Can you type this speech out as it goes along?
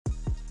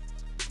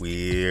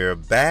We're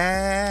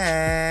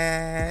back.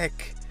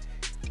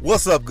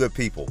 What's up, good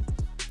people?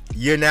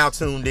 You're now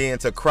tuned in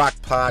to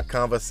Crockpot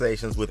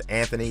Conversations with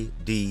Anthony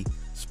D.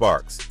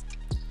 Sparks.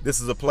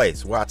 This is a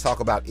place where I talk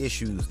about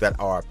issues that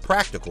are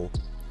practical,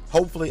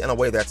 hopefully in a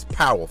way that's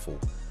powerful,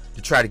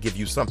 to try to give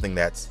you something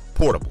that's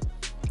portable.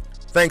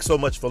 Thanks so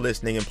much for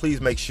listening, and please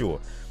make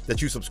sure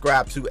that you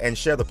subscribe to and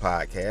share the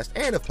podcast,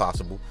 and if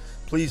possible,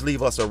 please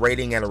leave us a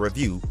rating and a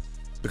review,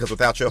 because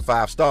without your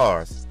 5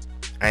 stars,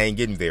 I ain't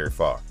getting very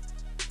far.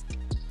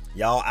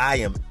 Y'all, I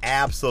am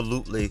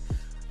absolutely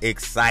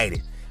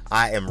excited.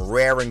 I am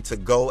raring to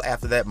go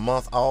after that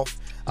month off.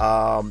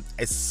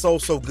 It's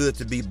so good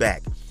to be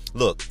back.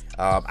 Look,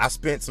 I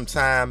spent some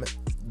time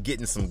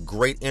getting some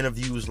great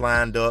interviews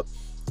lined up,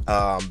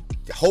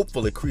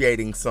 hopefully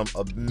creating some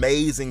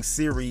amazing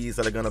series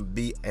that are going to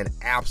be an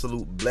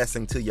absolute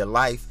blessing to your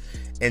life.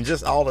 And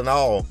just all in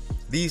all,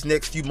 these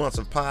next few months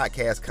of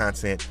podcast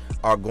content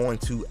are going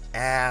to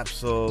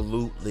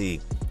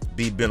absolutely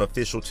be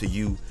beneficial to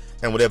you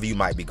and whatever you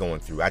might be going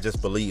through. I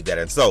just believe that.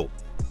 And so,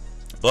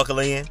 buckle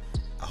in.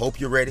 I hope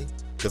you're ready,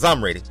 because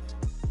I'm ready.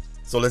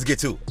 So let's get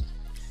to it.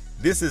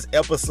 This is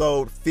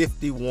episode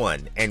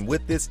 51. And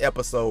with this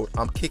episode,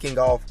 I'm kicking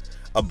off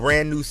a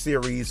brand new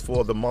series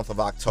for the month of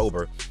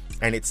October.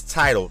 And it's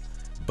titled,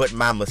 But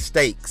My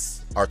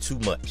Mistakes Are Too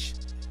Much.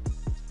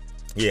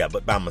 Yeah,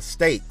 but my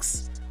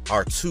mistakes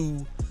are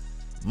too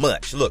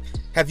much. Look,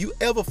 have you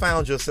ever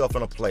found yourself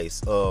in a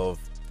place of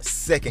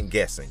second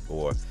guessing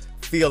or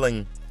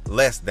feeling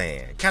less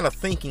than, kind of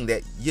thinking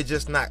that you're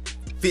just not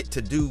fit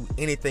to do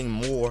anything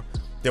more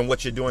than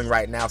what you're doing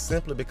right now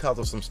simply because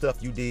of some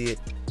stuff you did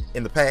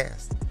in the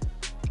past?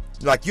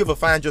 Like, you ever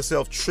find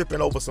yourself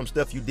tripping over some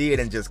stuff you did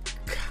and just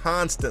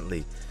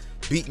constantly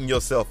beating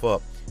yourself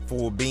up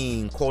for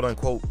being quote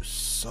unquote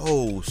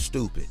so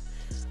stupid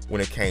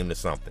when it came to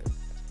something?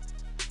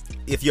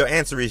 If your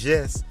answer is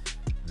yes,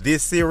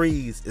 this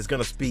series is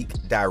going to speak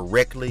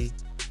directly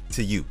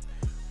to you.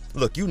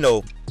 Look, you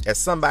know, as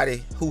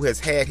somebody who has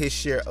had his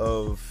share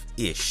of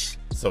ish,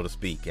 so to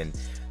speak, and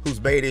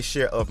who's made his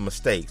share of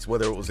mistakes,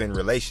 whether it was in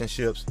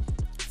relationships,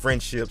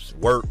 friendships,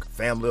 work,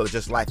 family, or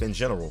just life in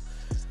general,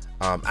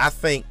 I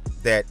think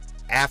that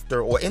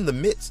after or in the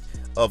midst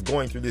of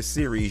going through this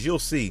series, you'll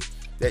see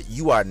that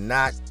you are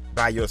not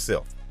by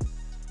yourself.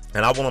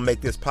 And I want to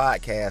make this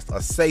podcast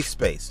a safe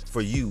space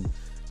for you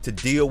to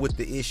deal with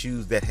the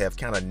issues that have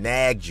kind of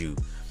nagged you.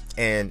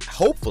 And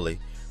hopefully,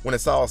 when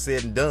it's all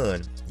said and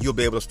done, you'll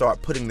be able to start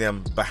putting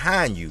them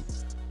behind you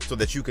so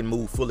that you can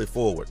move fully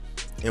forward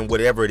in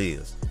whatever it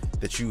is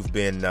that you've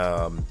been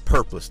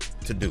purposed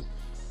to do.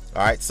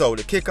 All right, so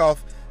to kick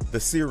off the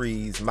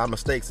series, My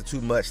Mistakes Are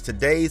Too Much,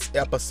 today's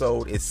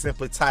episode is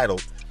simply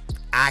titled,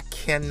 I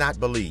Cannot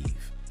Believe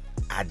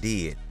I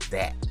Did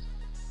That.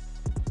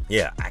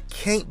 Yeah, I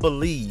can't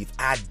believe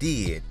I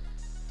did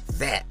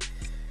that.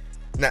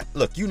 Now,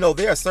 look, you know,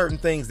 there are certain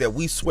things that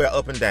we swear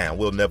up and down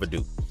we'll never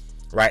do,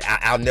 right?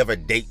 I'll never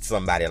date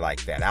somebody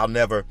like that. I'll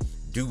never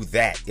do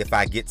that if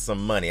I get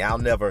some money. I'll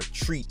never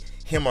treat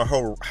him or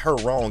her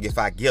wrong if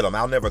I get them.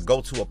 I'll never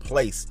go to a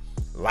place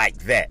like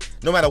that.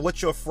 No matter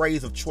what your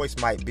phrase of choice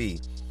might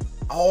be,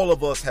 all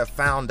of us have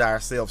found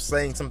ourselves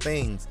saying some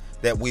things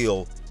that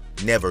we'll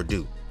never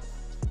do.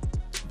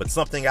 But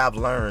something I've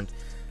learned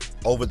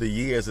over the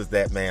years is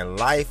that, man,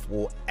 life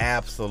will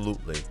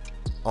absolutely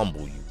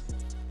humble you.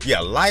 Yeah,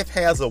 life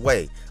has a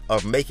way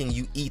of making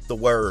you eat the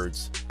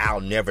words, I'll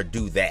never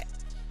do that,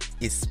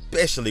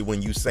 especially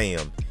when you say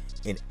them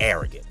in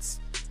arrogance.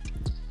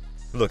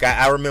 Look,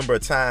 I remember a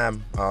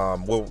time,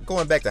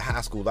 going back to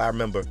high school, I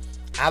remember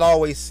I'd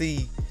always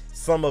see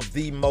some of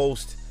the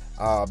most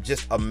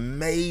just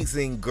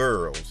amazing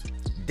girls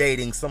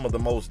dating some of the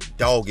most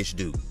doggish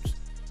dudes.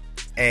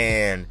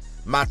 And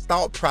my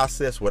thought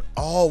process would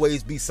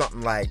always be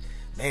something like,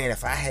 man,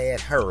 if I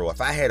had her, or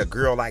if I had a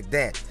girl like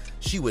that,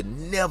 she would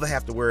never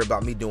have to worry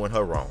about me doing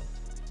her wrong.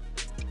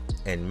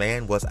 And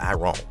man, was I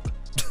wrong.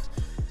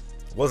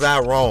 Was I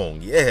wrong?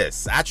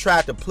 Yes. I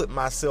tried to put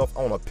myself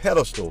on a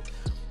pedestal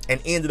and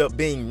ended up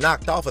being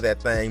knocked off of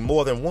that thing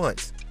more than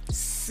once,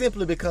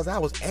 simply because I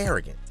was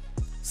arrogant.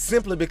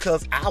 Simply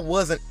because I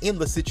wasn't in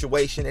the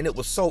situation and it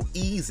was so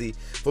easy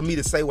for me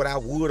to say what I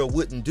would or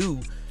wouldn't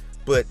do.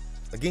 But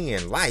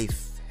again,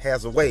 life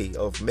has a way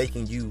of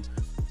making you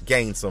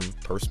gain some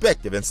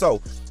perspective. And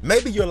so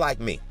maybe you're like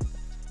me.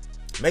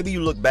 Maybe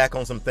you look back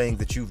on some things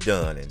that you've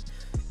done, and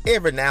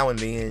every now and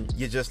then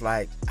you're just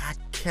like, I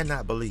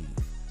cannot believe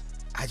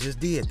I just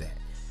did that.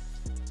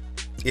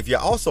 If you're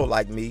also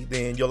like me,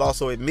 then you'll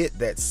also admit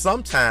that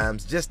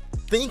sometimes just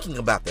thinking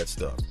about that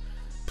stuff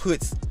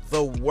puts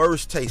the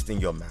worst taste in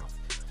your mouth.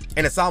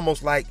 And it's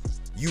almost like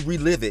you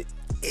relive it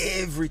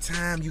every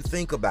time you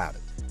think about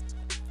it.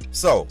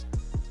 So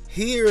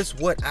here's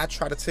what I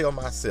try to tell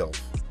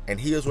myself, and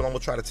here's what I'm going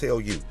to try to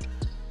tell you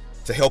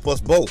to help us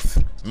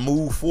both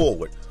move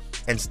forward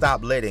and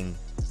stop letting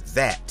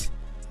that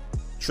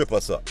trip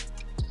us up.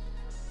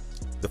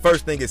 The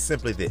first thing is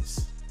simply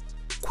this: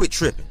 quit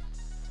tripping.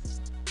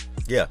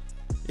 Yeah,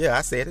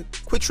 I said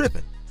it. Quit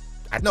tripping.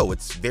 I know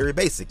it's very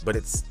basic, but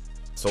it's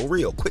So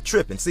real. Quit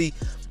tripping. See,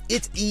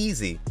 it's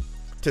easy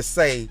to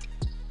say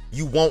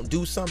you won't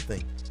do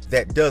something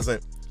that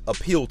doesn't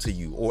appeal to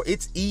you, or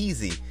it's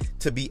easy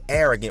to be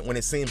arrogant when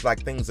it seems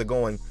like things are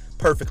going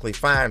perfectly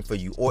fine for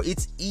you, or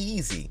it's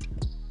easy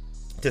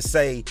to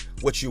say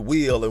what you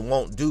will and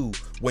won't do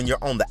when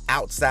you're on the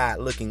outside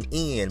looking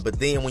in, but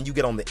then when you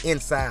get on the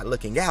inside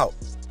looking out,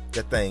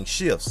 the thing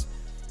shifts.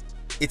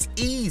 It's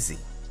easy.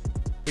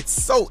 It's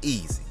so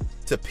easy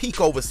to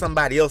peek over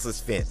somebody else's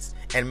fence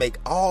and make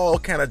all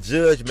kind of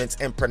judgments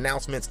and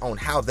pronouncements on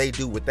how they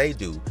do what they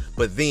do,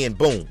 but then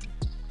boom,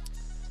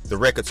 the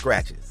record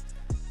scratches,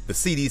 the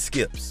CD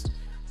skips,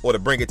 or to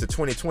bring it to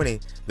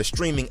 2020, the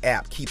streaming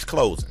app keeps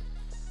closing.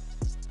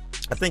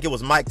 I think it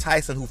was Mike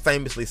Tyson who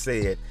famously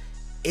said,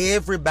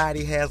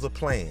 everybody has a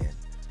plan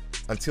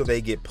until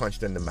they get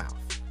punched in the mouth.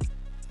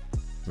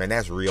 Man,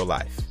 that's real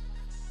life.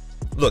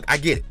 Look, I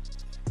get it.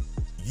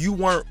 You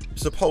weren't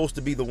supposed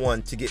to be the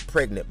one to get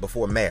pregnant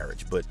before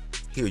marriage, but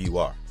here you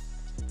are.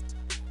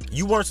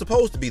 You weren't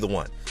supposed to be the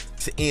one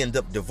to end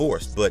up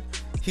divorced, but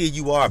here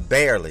you are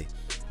barely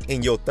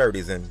in your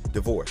 30s and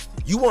divorced.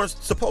 You weren't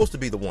supposed to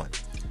be the one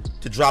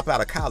to drop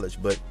out of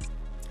college, but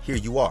here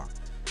you are.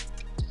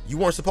 You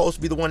weren't supposed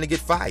to be the one to get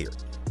fired,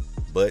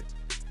 but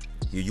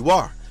here you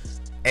are.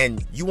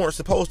 And you weren't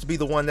supposed to be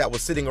the one that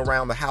was sitting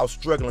around the house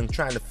struggling,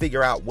 trying to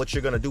figure out what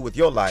you're going to do with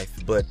your life,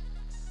 but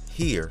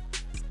here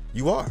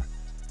you are.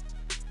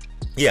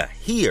 Yeah,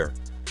 here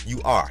you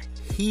are.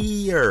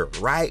 Here,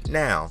 right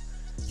now,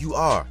 you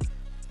are.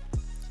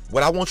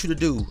 What I want you to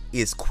do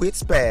is quit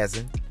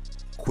spazzing,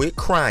 quit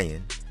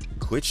crying,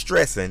 quit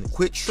stressing,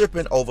 quit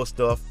tripping over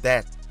stuff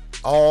that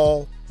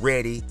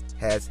already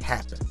has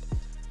happened.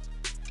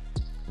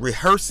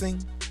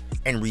 Rehearsing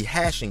and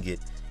rehashing it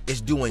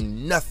is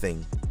doing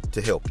nothing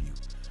to help you.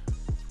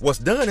 What's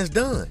done is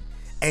done,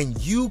 and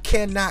you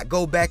cannot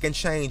go back and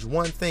change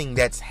one thing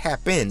that's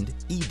happened,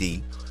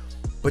 ED,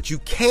 but you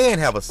can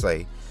have a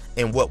say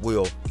in what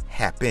will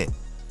happen.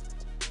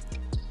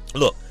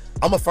 Look,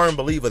 I'm a firm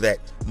believer that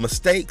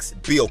mistakes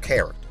build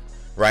character,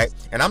 right?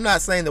 And I'm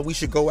not saying that we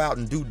should go out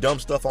and do dumb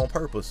stuff on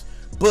purpose,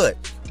 but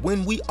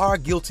when we are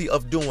guilty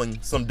of doing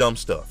some dumb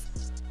stuff,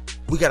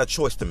 we got a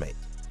choice to make.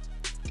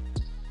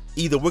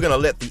 Either we're going to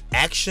let the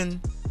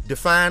action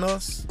define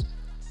us,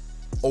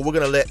 or we're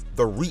going to let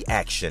the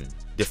reaction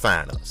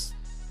define us.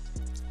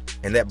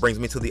 And that brings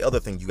me to the other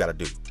thing you got to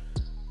do.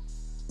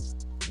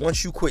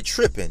 Once you quit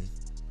tripping,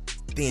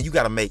 then you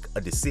got to make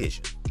a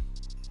decision.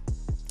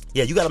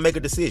 Yeah, you got to make a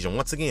decision.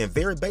 Once again,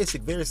 very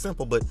basic, very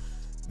simple, but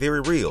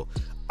very real.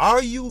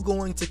 Are you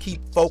going to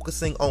keep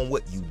focusing on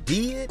what you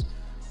did,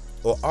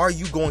 or are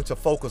you going to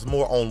focus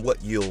more on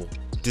what you'll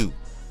do?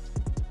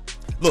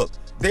 Look,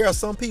 there are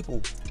some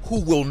people who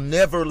will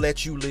never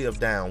let you live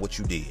down what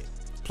you did.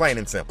 Plain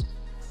and simple.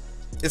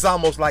 It's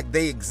almost like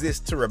they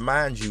exist to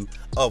remind you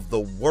of the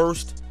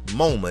worst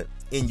moment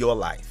in your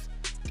life.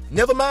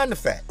 Never mind the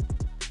fact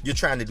you're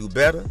trying to do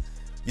better,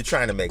 you're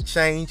trying to make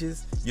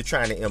changes, you're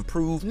trying to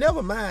improve.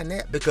 Never mind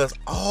that, because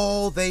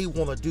all they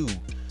want to do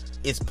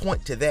is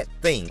point to that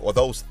thing or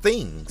those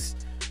things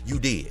you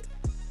did.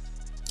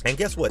 And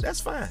guess what? That's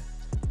fine.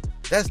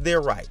 That's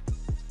their right.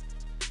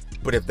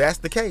 But if that's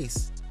the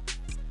case,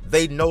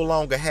 they no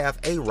longer have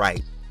a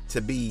right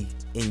to be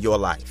in your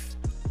life,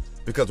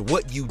 because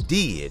what you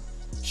did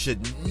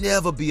should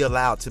never be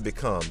allowed to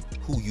become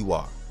who you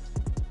are.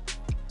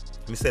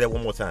 Let me say that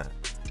one more time.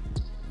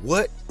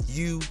 What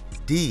you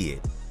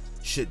did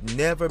should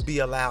never be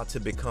allowed to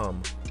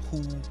become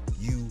who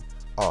you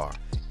are,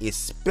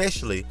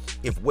 especially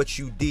if what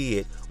you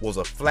did was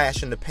a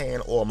flash in the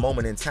pan or a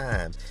moment in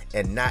time,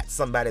 and not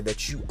somebody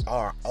that you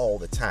are all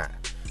the time,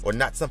 or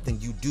not something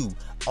you do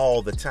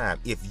all the time.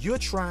 If you're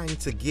trying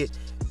to get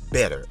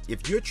better,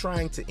 if you're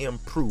trying to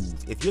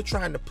improve, if you're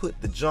trying to put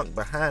the junk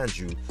behind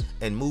you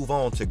and move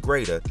on to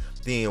greater,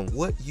 then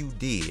what you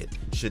did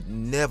should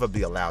never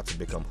be allowed to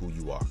become who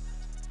you are.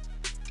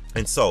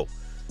 And so,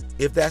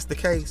 if that's the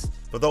case,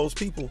 for those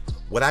people,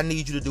 what I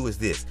need you to do is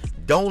this.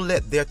 Don't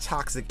let their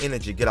toxic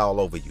energy get all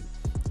over you.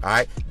 All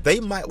right? They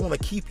might want to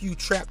keep you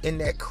trapped in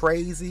that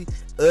crazy,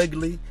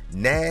 ugly,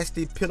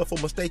 nasty, pitiful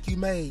mistake you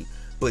made,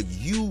 but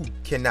you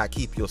cannot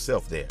keep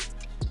yourself there.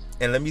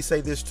 And let me say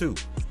this too.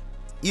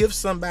 If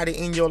somebody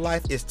in your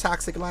life is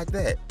toxic like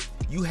that,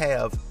 you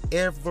have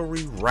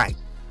every right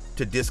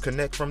to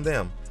disconnect from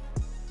them,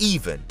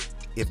 even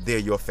if they're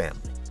your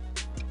family.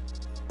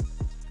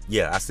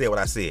 Yeah, I said what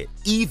I said.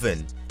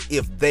 Even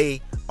if they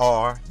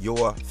are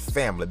your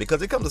family.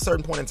 Because it comes a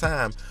certain point in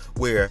time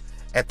where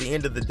at the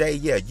end of the day,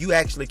 yeah, you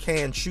actually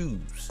can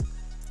choose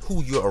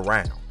who you're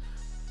around.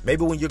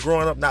 Maybe when you're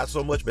growing up, not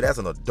so much, but as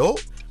an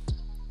adult,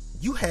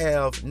 you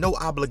have no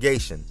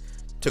obligation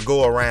to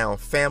go around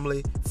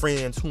family,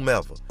 friends,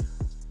 whomever,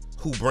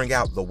 who bring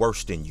out the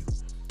worst in you,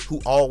 who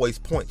always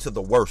point to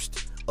the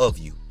worst of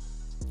you.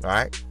 All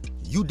right?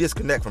 You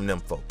disconnect from them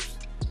folks.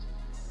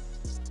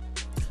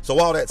 So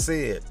all that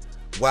said,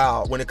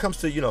 while when it comes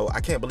to, I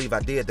can't believe I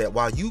did that,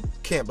 while you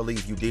can't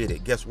believe you did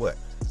it, guess what?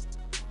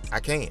 I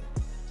can.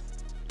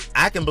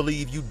 I can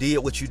believe you did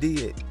what you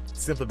did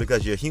simply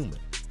because you're human.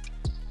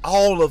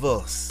 all of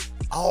us,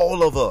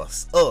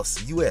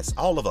 us, US,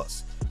 all of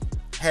us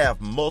have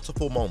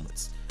multiple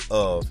moments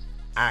of,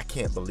 I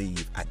can't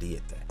believe I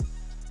did that.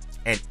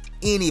 And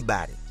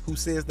anybody who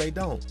says they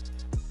don't,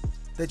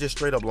 they're just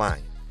straight up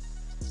lying.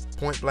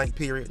 Point blank,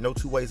 period. No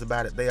two ways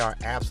about it. They are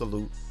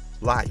absolute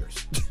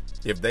liars.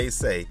 If they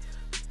say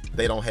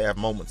they don't have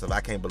moments of,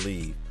 I can't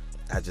believe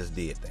I just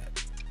did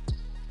that.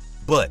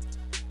 But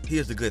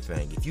here's the good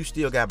thing. If you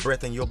still got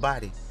breath in your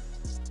body,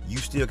 you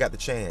still got the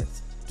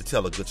chance to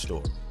tell a good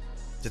story,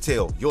 to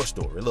tell your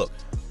story. Look,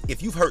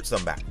 if you've hurt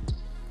somebody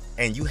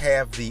and you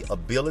have the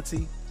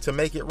ability to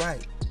make it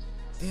right,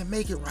 then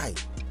make it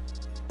right.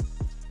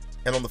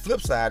 And on the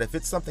flip side, if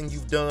it's something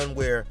you've done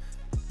where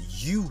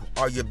you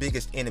are your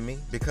biggest enemy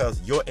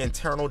because your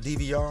internal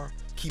DVR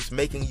keeps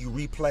making you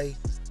replay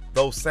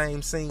those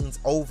same scenes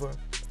over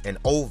and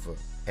over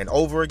and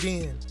over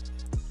again,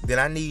 then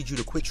I need you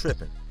to quit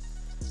tripping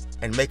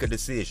and make a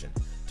decision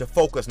to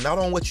focus not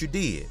on what you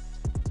did,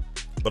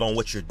 but on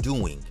what you're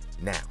doing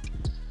now.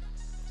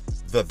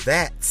 The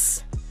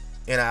that's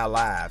in our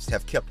lives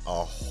have kept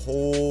a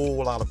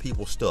whole lot of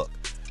people stuck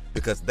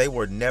because they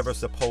were never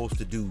supposed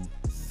to do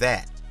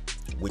that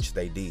which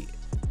they did.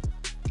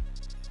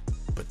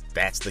 But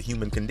that's the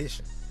human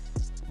condition.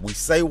 We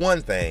say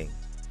one thing,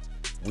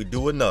 we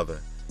do another,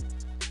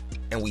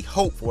 and we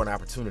hope for an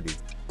opportunity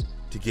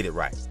to get it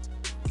right.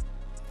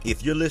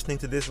 If you're listening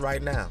to this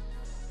right now,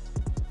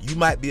 you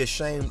might be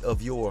ashamed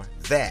of your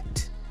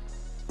that,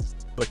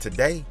 but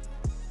today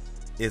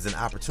is an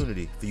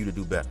opportunity for you to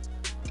do better.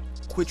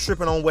 Quit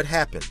tripping on what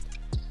happened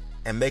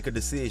and make a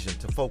decision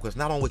to focus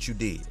not on what you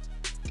did,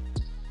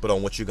 but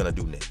on what you're going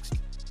to do next.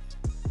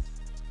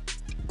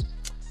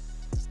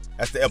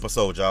 That's the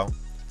episode, y'all.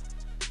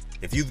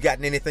 If you've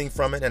gotten anything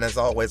from it, and as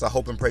always, I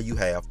hope and pray you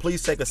have,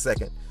 please take a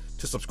second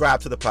to subscribe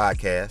to the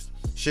podcast,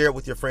 share it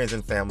with your friends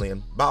and family,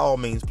 and by all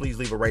means, please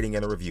leave a rating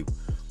and a review.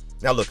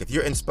 Now, look, if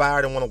you're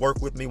inspired and want to work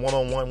with me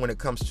one-on-one when it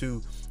comes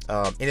to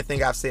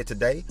anything I've said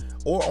today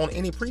or on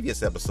any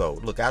previous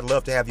episode, look, I'd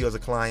love to have you as a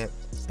client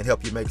and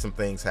help you make some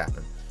things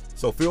happen.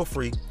 So feel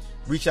free,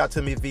 reach out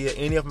to me via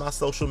any of my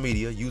social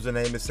media.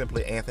 Username is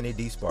simply Anthony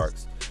D.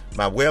 Sparks.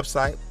 My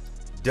website,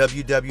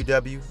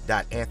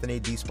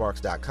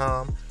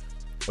 www.anthonydsparks.com,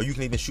 or you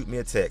can even shoot me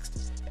a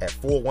text at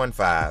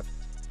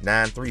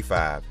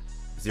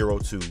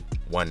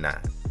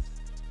 415-935-0219.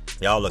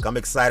 Y'all, look, I'm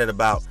excited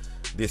about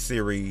this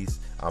series.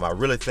 I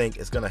really think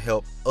it's going to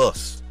help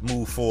us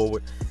move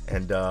forward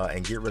and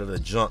get rid of the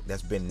junk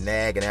that's been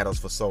nagging at us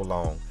for so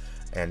long.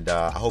 And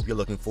I hope you're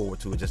looking forward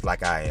to it just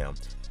like I am.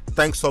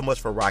 Thanks so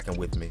much for rocking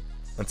with me.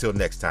 Until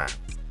next time,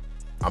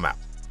 I'm out.